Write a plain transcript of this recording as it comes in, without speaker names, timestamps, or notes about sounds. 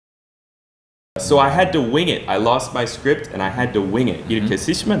So I had to wing it. I lost my script and I had to wing it. 이렇게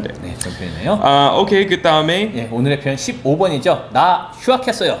쓰시면 돼요. 네, 그런 표현이네요. 오케이. 그 다음에 예, 오늘의 표현 15번이죠. 나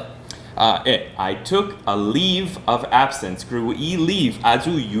휴학했어요. I took a leave of absence. 그리고 이 leave 아주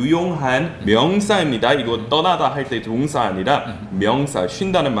유용한 명사입니다. 이거 떠나다 할 때 동사 아니라 명사,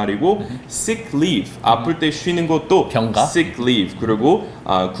 쉰다는 말이고 sick leave, 아플 때 쉬는 것도 병가? sick leave. 그리고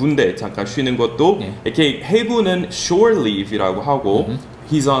군대 잠깐 쉬는 것도 이렇게 해군은 shore leave이라고 하고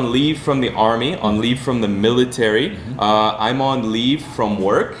He's on leave from the army, on leave from the military. I'm on leave from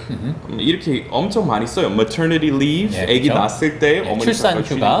work. 이렇게 엄청 많이 써요. Maternity leave, 예, 아기 그렇죠? 낳았을 때 예, 어머니 출산 잠깐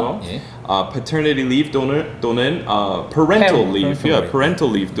쉬는 휴가. 거. 예. paternity leave 또는 parental leave,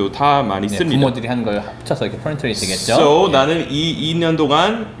 parental leave도 다 많이 네, 씁니다. 부모들이 하는 걸 합쳐서 이렇게 parental이 되겠죠. So 예. 나는 이 2년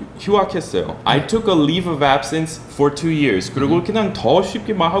동안 휴학했어요. I took a leave of absence for 2 years. 그리고 그냥 더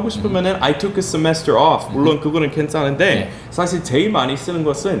쉽게 말하고 싶으면은 I took a semester off. 물론 그거는 괜찮은데 사실 제일 많이 쓰는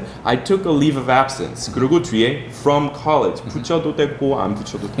것은 I took a leave of absence. 그리고 뒤에 from college 붙여도 되고 안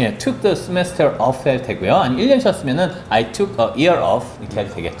붙여도 되고. 예, took the semester off 해도 되고요. 아니 1년 쉬었으면은 I took a year off 이렇게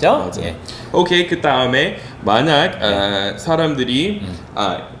해도 되겠죠. 맞아. 예. 오케이, 그 다음에 만약 사람들이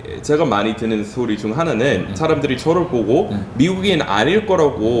제가 많이 듣는 소리 중 하나는 사람들이 저를 보고 미국인 아닐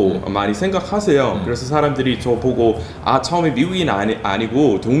거라고 많이 생각하세요. 그래서 사람들이 저 보고 처음에 미국인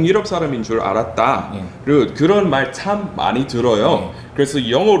아니고 동유럽 사람인 줄 알았다. 그리고 그런 말 참 많이 들어요. 그래서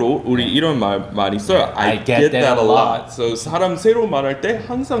영어로 우리 이런 말 많이 써요. I get that a lot. So 사람 새로 말할 때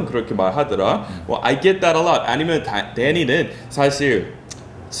항상 그렇게 말하더라. I get that a lot. 아니면 데니는 사실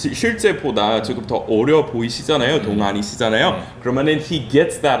실제보다 조금 더 어려 보이시잖아요. 동안이시잖아요. 그러면은 he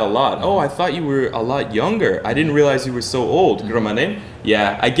gets that a lot. Oh, I thought you were a lot younger. I didn't realize you were so old. 그러면은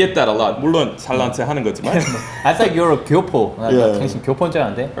yeah, I get that a lot. 물론 잘난 체 하는 거지만. I thought you were 교포. Yeah. 당신 교포인 줄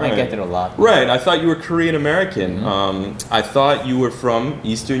알았는데. I get that a lot. Right. I thought you were Korean American. I thought you were from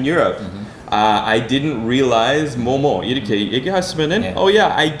Eastern Europe. I didn't realize 뭐뭐 이렇게 얘기하시면은 oh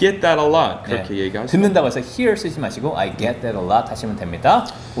yeah, I get that a lot. 그렇게 얘기하시면 듣는다고 해서 hear 쓰지 마시고 I get that a lot 하시면 됩니다.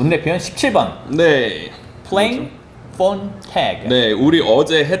 오늘의 표현 17번. 네. Playing phone tag. 네, 우리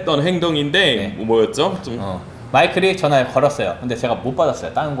어제 했던 행동인데 뭐였죠? 좀 마이클이 전화를 걸었어요. 근데 제가 못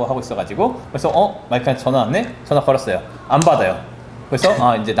받았어요. 다른 거 하고 있어가지고. 그래서 마이클한테 전화 왔네? 전화 걸었어요. 안 받아요. 그래서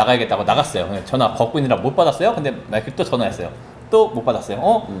이제 나가야겠다고 나갔어요. 전화 걷고 있느라 못 받았어요. 근데 마이클 또 전화했어요. 또 못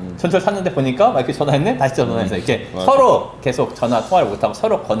받았어요. 전철 탔는데 보니까 마이클 전화했네? 다시 전화했어요. 이렇게 서로 계속 전화 통화를 못하고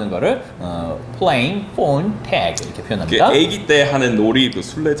서로 거는 거를 playing phone tag 이렇게 표현합니다. 아기 때 하는 놀이도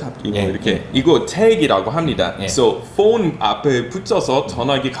술래잡기 이렇게 이거 tag이라고 합니다. So phone 앞에 붙여서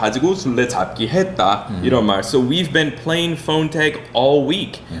전화기 가지고 술래잡기 했다 이런 말. So we've been playing phone tag all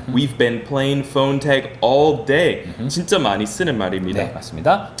week. We've been playing phone tag all day. 진짜 많이 쓰는 말입니다. 네,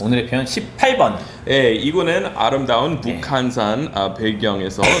 맞습니다. 오늘의 표현 18번. 네, 이거는 아름다운 북한산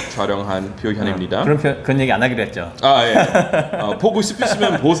배경에서 촬영한 표현입니다. 그런 얘기 안 하기로 했죠. 예. 보고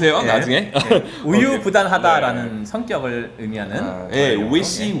싶으시면 보세요. 나중에. 우유부단하다라는 성격을 의미하는.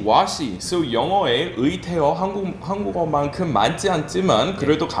 wishy-washy. So 영어에 의태어 한국어만큼 많지 않지만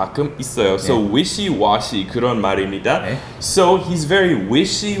그래도 가끔 있어요. So wishy-washy 그런 말입니다. So he's very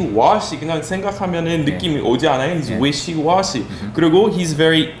wishy-washy. 그냥 생각하면은 느낌이 오지 않아요? He's wishy-washy. 그리고 he's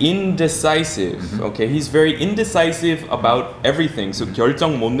very indecisive. Okay, he's very indecisive about everything. So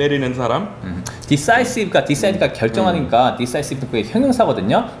결정 못 내리는 사람. decisive가 결정하니까 decisive는 그게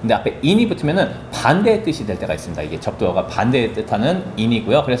형용사거든요. 근데 앞에 in이 붙으면은 반대의 뜻이 될 때가 있습니다. 이게 접두어가 반대의 뜻하는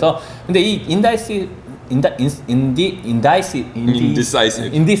in이고요. 그래서 근데 이 indecisive는요,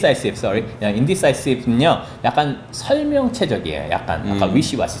 약간 설명체적이에요. 약간 아까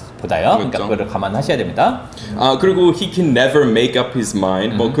wishy-washy보다요. 그러니까 그거를 감안하셔야 됩니다. 그리고 he can never make up his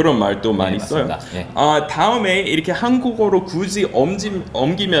mind. 뭐 그런 말도 많이 써요. 다음에 이렇게 한국어로 굳이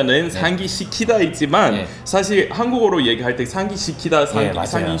옮기면은 상기시키다 있지만 사실 한국어로 얘기할 때 상기시키다,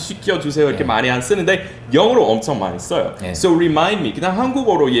 상기시켜주세요 이렇게 많이 안 쓰는데 영어로 엄청 많이 써요. So remind me. 그냥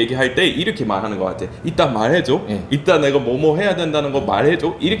한국어로 얘기할 때 이렇게 말하는 것 같아. 이따 말해줘. 이따 내가 뭐뭐 해야 된다는 거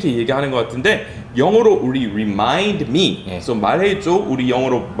말해줘. 이렇게 얘기하는 것 같은데 영어로 우리 remind me. So 말해줘. 우리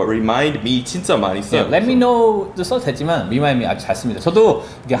영어로 remind me 진짜 많이 써요. Let me know도 써도 되지만 remind me 아주 잘 씁니다. 저도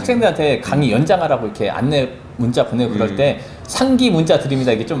이게 학생들한테 강의 연장하라고 이렇게 안내 문자 보내고 그럴 때 상기 문자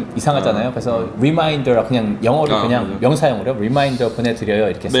드립니다. 이게 좀 이상하잖아요. 그래서 reminder 그냥 영어로 그냥 명사형으로 reminder 보내드려요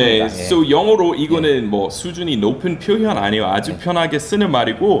이렇게 씁니다. So 영어로 이거는 뭐 수준이 높은 표현 아니에요. 아주 편하게 쓰는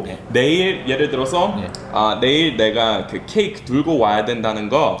말이고 내일 예를 들어서 내일 내가 그 케이크 들고 와야 된다는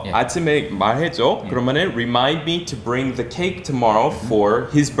거 아침에 말해줘. 그러면은 remind me to bring the cake tomorrow for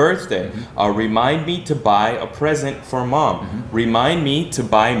his birthday. Remind me to buy a present for mom. Remind me to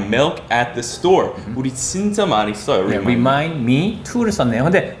buy milk at the store. 우리 진짜 많이 써요. remind me to를 썼네요.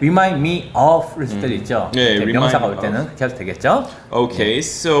 근데 remind me of를 쓸 때도 있죠. 네, 이렇게 명사가 올 때는 그렇게 해도 되겠죠. Okay,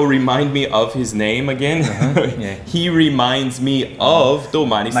 so remind me of his name again. 예. He reminds me of 또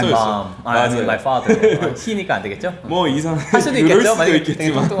많이 My 써있어요. mom, 아니 my father. he니까 안 되겠죠? 뭐 이상 할 수도 그럴 있겠죠. 수도 만약에 되게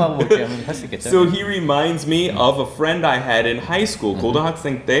있겠지만. 뚱뚱하고 뭐 이렇게 하면 할 수 있겠죠. So he reminds me of a friend I had in high school.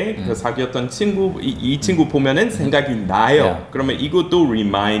 고등학생 때 그 사귀었던 친구 이 친구 보면은 생각이 나요. Yeah. 그러면 이것도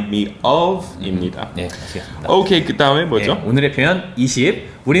remind me of입니다. 네, 아시겠습니다. 오케이, 그 다음에 뭐죠? 네, 오늘의 표현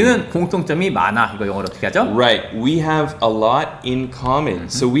 20. 우리는 공통점이 많아. 이거 영어로 어떻게 하죠? Right, we have a lot in common.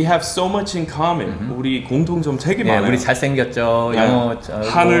 So we have so much in common. 우리 공통점 되게 네, 많아요. 우리 잘생겼죠. 영어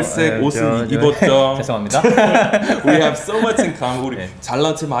하늘색 옷을 입었죠. 죄송합니다. We have so much in common. 우리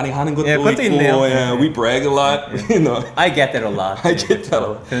잘난 체 많이 하는 것도 예, 그것도 있고, 있네요. yeah, we brag a lot. You know. I get that a lot. I get that a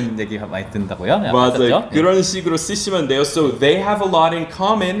lot. 그런 얘기가 많이 든다고요? 맞아요. 맞죠? 그런 식으로 쓰시면 돼요. So they have a lot in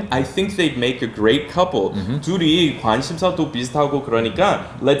common. I think they'd make a great couple. 둘이 관심사도 비슷하고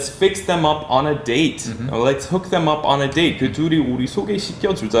그러니까 let's fix them up on a date. Let's hook them up on a date. 그 둘이 우리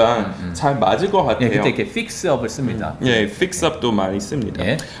소개시켜주자. 잘 맞을 것 같아요. 예, 그때 이렇게 fix up을 씁니다. 예, fix up도 많이 씁니다.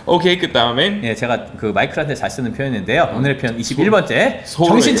 예. 오케이, 그 다음에 예, 제가 그 마이클한테 잘 쓰는 표현인데요. 오늘의 표현 21번째.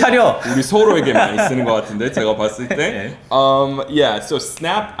 정신 차려. 우리 서로에게 많이 쓰는 것 같은데 제가 봤을 때. Yeah, so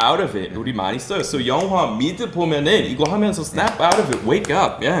snap out of it. 우리 많이 써요. So 영화 미드 보면은 이거 하면서 snap out of it. Wake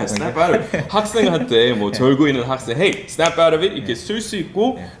up. Yeah, snap out of it. 학생한테 뭐 졸고 있는 학생, hey, snap out of it 이렇게 쓸 수 있고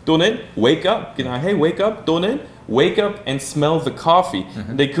또는 wake up. 그냥 hey, wake up 또는 wake up and smell the coffee.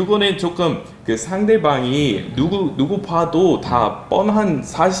 근데 그거는 조금 그 상대방이 누구 봐도 다 뻔한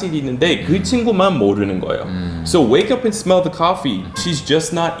사실이 있는데 그 친구만 모르는 거예요. So wake up and smell the coffee. She's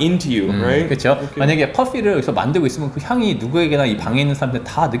just not into you, right? 그렇죠. 만약에 커피를 여기서 만들고 있으면 그 향이 누구에게나 이 방에 있는 사람들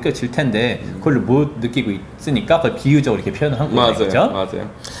다 느껴질 텐데 그걸 못 느끼고 있으니까 그걸 비유적으로 이렇게 표현을 한 거예요. 맞아요, 그렇죠?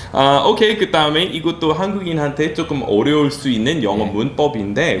 맞아요. 오케이, 그 다음에 이것도 한국인한테 조금 어려울 수 있는 영어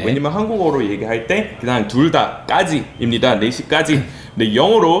문법인데 왜냐면 한국어로 얘기할 때 그냥 둘 다까지입니다. 4시까지. 근데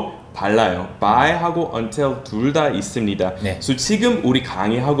영어로 달라요. by하고 until 둘 다 있습니다. 네. So 지금 우리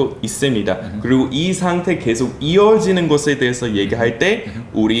강의하고 있습니다. 그리고 이 상태 계속 이어지는 것에 대해서 얘기할 때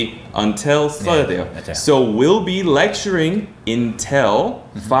우리 until 써야 돼요. 맞아요. So we'll be lecturing until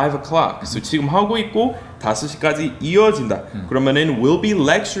 5 o'clock. So 지금 하고 있고 5시까지 이어진다. 그러면은 we'll be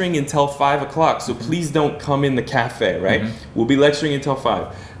lecturing until 5 o'clock. So please don't come in the cafe, right? We'll be lecturing until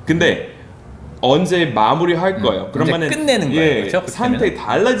 5. 근데 언제 마무리할 거예요? 그러면은 끝내는 거예요. 그렇죠? 상태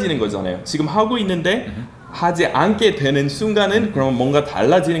달라지는 거잖아요. 지금 하고 있는데 하지 않게 되는 순간은 그럼 뭔가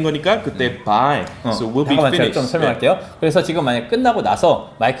달라지는 거니까 그때 by. So we'll be 잠깐만 제가 finished. 좀 설명할게요. 그래서 지금 만약 끝나고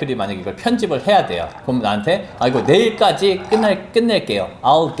나서 마이클이 만약 이걸 편집을 해야 돼요. 그럼 나한테 이거 내일까지 끝낼게요.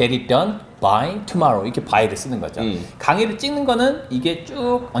 I'll get it done by tomorrow. 이렇게 by를 쓰는 거죠. 강의를 찍는 거는 이게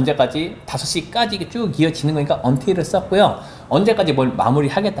쭉 언제까지 5시까지 이게 쭉 이어지는 거니까 until을 썼고요. 언제까지 뭘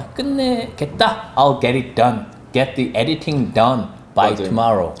마무리하겠다, 끝내겠다. I'll get it done. Get the editing done by 맞아요.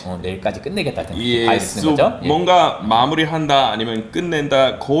 tomorrow. 내일까지 끝내겠다. 예, by를 쓰는 거죠. 예. 뭔가 마무리한다 아니면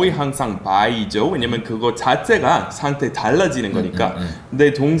끝낸다 거의 항상 by죠. 왜냐면 그거 자체가 상태 달라지는 거니까.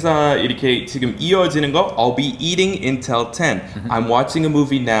 근데 동사 이렇게 지금 이어지는 거 I'll be eating until 10. I'm watching a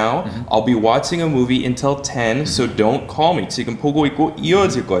movie now. I'll be watching a movie until 10. So don't call me. 지금 보고 있고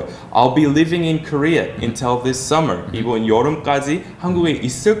이어질 거예요. I'll be living in Korea until this summer. 이번 여름까지 한국에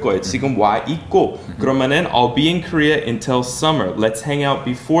있을 거예요. 지금 와 있고 그러면은 I'll be in Korea until summer. Let's hang out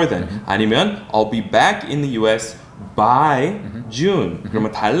before then. 아니면 I'll be back in the US by June.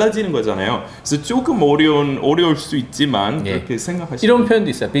 그러면 달라지는 거잖아요. 그래서 조금 어려울 수 있지만 그렇게 생각하시면 이런 표현도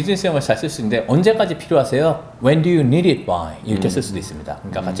있어요. 비즈니스 영어 잘 쓸 수 있는데 언제까지 필요하세요? When do you need it by? 이렇게 쓸 수도 있습니다.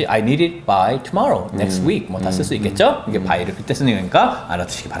 그러니까 같이 I need it by tomorrow, next week 뭐 다 쓸 수 있겠죠? 이게 by를 그때 쓰는 거니까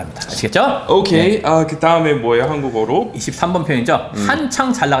알아두시기 바랍니다. 아시겠죠? 오케이. 그 다음에 뭐예요? 한국어로? 23번 표현이죠.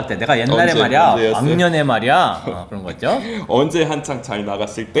 한창 잘 나갈 때 내가 옛날에 말이야, 언제였어요? 왕년에 말이야 그런 거죠. 언제 한창 잘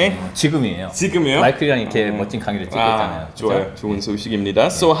나갔을 때? 지금이에요. 지금이요? 마이클이랑 이렇게 멋진 강의를 찍고 있잖아요. 좋아요. 그렇죠? 좋은 소식입니다.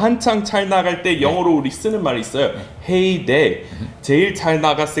 So 한창 잘 나갈 때 영어로 우리 쓰는 말이 있어요. heyday. 제일 잘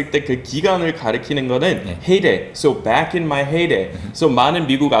나갔을 때 그 기간을 가리키는 거는 heyday. So back in my heyday. So 많은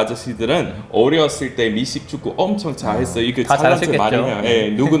미국 아저씨들은 어렸을 때 미식 축구 엄청 잘했어요. 이게 다 잘났지 많이 잘하셨겠죠. 해요. 예,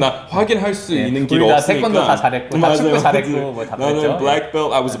 누구나 확인할 수 있는 길 우리 다 없으니까. 태권도 다 잘했고, 다 축구 잘했고, 뭐 다 나는 그랬죠. black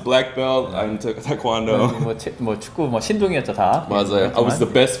belt. I was a black belt. I'm taekwondo. 뭐 축구 뭐 신동이었죠 다. 맞아요. I was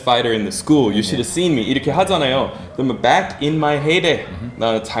the best fighter in the school. You should have seen me. 이렇게 하잖아요. 그러면 back in my heyday.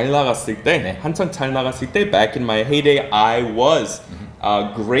 나 잘 나갔을 때, 한창 잘 나갔을 때, back in my heyday, I was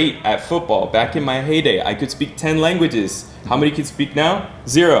great at football. Back in my heyday, I could speak 10 languages. How many can speak now?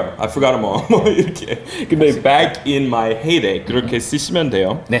 0. I forgot them all. 이렇게. 근데 back in my heyday 그렇게 쓰시면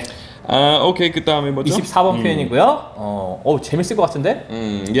돼요. 네. 오케이, 그 다음에 뭐죠? 24번 표현이고요. 재밌을 것 같은데?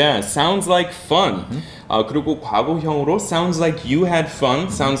 Yeah, sounds like fun. 그리고 과거형으로 sounds like you had fun,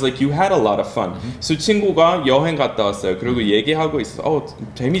 sounds like you had a lot of fun. So 친구가 여행 갔다 왔어요. 그리고 얘기하고 있어.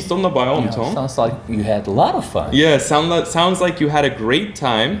 재밌었나 봐요, 엄청. Sounds like you had a lot of fun. Yeah, sounds like you had a great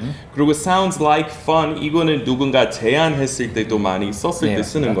time. 그리고 sounds like fun 이거는 누군가 제안했을 때도 많이 썼을 때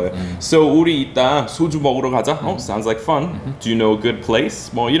쓰는 거예요. So 우리 이따 소주 먹으러 가자. Sounds like fun. Do you know a good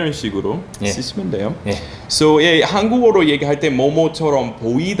place? 뭐 이런 식으로 쓰시면 돼요. So 한국어로 얘기할 때 뭐뭐처럼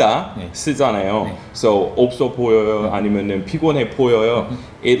보이다 쓰잖아요. So 없어 보여요, 아니면은 피곤해 보여요.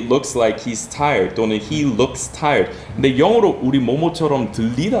 It looks like he's tired 또는 he looks tired. 근데 영어로 우리 뭐뭐처럼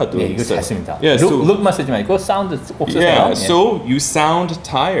들리다도 이거 있어요. 잘 씁니다. Yeah, look만 쓰지 말고 sound 꼭 쓰세요. Yeah, so you sound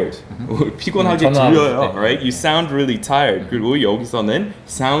tired. 피곤하게 들려요, right? You sound really tired. 그리고 여기서는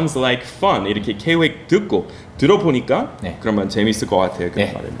sounds like fun 이렇게 계획 듣고 들어보니까 그러면 재밌을 것 같아요.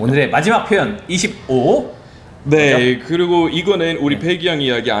 그런 말입니다. 오늘의 마지막 표현 25. 네, 그리고 이거는 우리 배경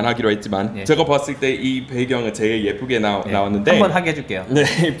이야기 안 하기로 했지만 제가 봤을 때 이 배경은 제일 예쁘게 나왔는데 한번 하게 해줄게요. 네,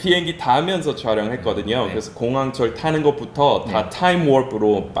 비행기 타면서 촬영했거든요. 그래서 공항철 타는 것부터 다 타임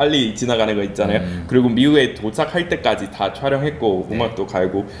워프로 빨리 지나가는 거 있잖아요. 그리고 미국에 도착할 때까지 다 촬영했고 음악도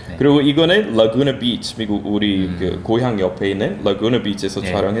갈고 그리고 이거는 라구나 비치, 미국 우리 그 고향 옆에 있는 라구나 비치에서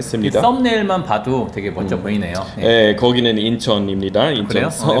촬영했습니다. 그 썸네일만 봐도 되게 멋져 보이네요. 네, 거기는 인천입니다. 인천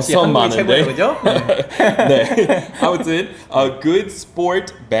섬 많은데. 그죠? 네. 아무튼 good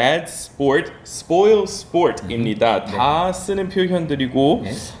sport, bad sport, spoil sport입니다. 다 쓰는 표현들이고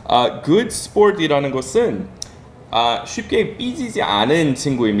good sport이라는 것은 쉽게 삐지지 않은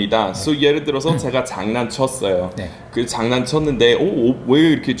친구입니다. So 예를 들어서 제가 장난쳤어요. 그 장난쳤는데 왜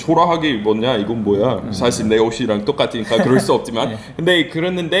이렇게 초라하게 입었냐? 이건 뭐야? 사실 내 옷이랑 똑같으니까 그럴 수 없지만 근데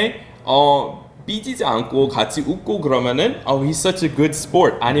그랬는데 삐지지 않고 같이 웃고 그러면은 he's such a good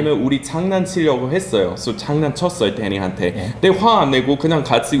sport. 아니면 우리 장난치려고 했어요. So 장난쳤어요, 데니한테. 근데 화 안 내고 그냥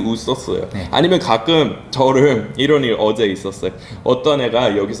같이 웃었어요. 아니면 가끔 저를 이런 일 어제 있었어요. 어떤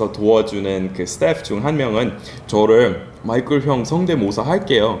애가 여기서 도와주는 그 스태프 중 한 명은 저를 마이클 형 성대모사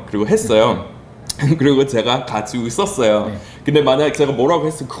할게요. 그리고 했어요. 그리고 제가 같이 웃었어요. 근데 만약 제가 뭐라고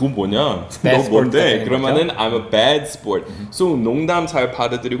했으면 그건 뭐냐? 너 뭔데? 그러면은 I'm a bad sport. So 농담 잘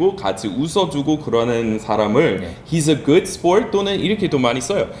받아들이고 같이 웃어주고 그러는 사람을 he's a good sport 또는 이렇게도 많이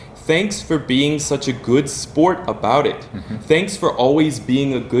써요. Thanks for being such a good sport about it. Thanks for always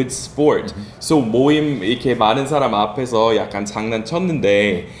being a good sport. So 모임 이렇게 많은 사람 앞에서 약간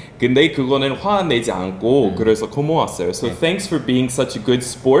장난쳤는데 근데 그거는 화 내지 않고 그래서 고마웠어요. So thanks for being such a good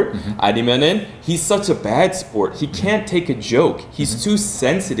sport. 아니면은 he's such a bad sport. He can't take a joke. He's too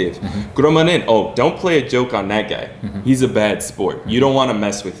sensitive. 그러면은 don't play a joke on that guy. He's a bad sport. You don't want to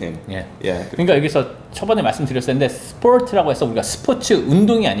mess with him. 그러니까 여기서 초반에 말씀드렸었는데 스포츠라고 해서 우리가 스포츠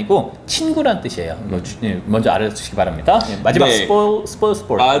운동이 아니고 친구란 뜻이에요. 이거 먼저 알아주시기 바랍니다. 마지막 스포츠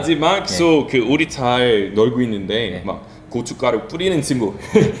마지막 so 그 우리 잘 놀고 있는데 막 고춧가루 뿌리는 친구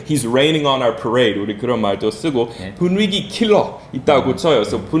He's raining on our parade 우리 그런 말도 쓰고 분위기 킬러 있다고 쳐요.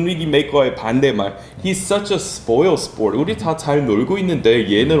 So 분위기 메이커의 반대말 He's such a spoil sport 우리 다 잘 놀고 있는데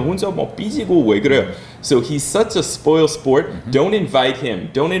얘는 혼자 뭐 삐지고 왜 그래요? So he's such a spoil sport. Don't invite him.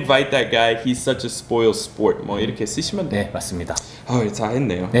 Don't invite that guy. He's such a spoil sport. 뭐 이렇게 쓰시면 돼요. 네, 맞습니다.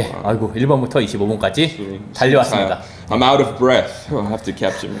 잘했네요. 네, 아이고 1번부터 25번까지 달려왔습니다. I'm out of breath. I have to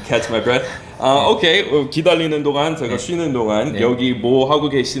catch my breath. 오케이. 기다리는 동안 제가 쉬는 동안 여기 뭐 하고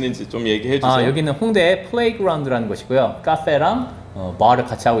계시는지 좀 얘기해 주세요. 여기는 홍대 플레이그라운드라는 곳이고요. 카페랑 바를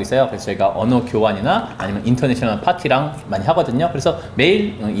같이 하고 있어요. 그래서 저희가 언어 교환이나 아니면 인터내셔널 파티랑 많이 하거든요. 그래서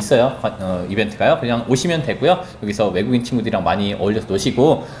매일 있어요. 이벤트가요. 그냥 오시면 되고요. 여기서 외국인 친구들이랑 많이 어울려서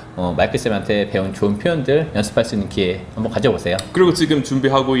노시고 마이클 쌤한테 배운 좋은 표현들 연습할 수 있는 기회 한번 가져보세요. 그리고 지금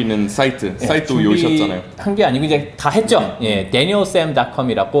준비하고 있는 사이트 오셨잖아요. 한 게 아니고 이제 다 했죠.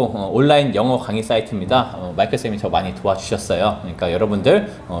 danielsam.com이라고 온라인 영어 강의 사이트입니다. 마이클 쌤이 저 많이 도와주셨어요. 그러니까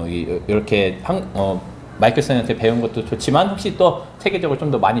여러분들 이렇게 마이클 쌤한테 배운 것도 좋지만 혹시 또 세계적으로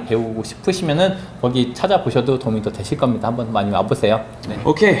좀 더 많이 배우고 싶으시면은 거기 찾아보셔도 도움이 더 되실 겁니다. 한번 많이 와보세요. 네.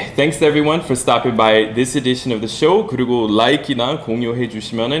 Okay, thanks to everyone for stopping by this edition of the show. 그리고 라이크나 공유해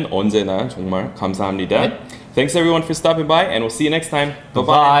주시면은 언제나 정말 감사합니다. 네. Thanks everyone for stopping by, and we'll see you next time. Bye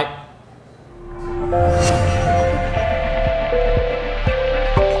bye. Bye.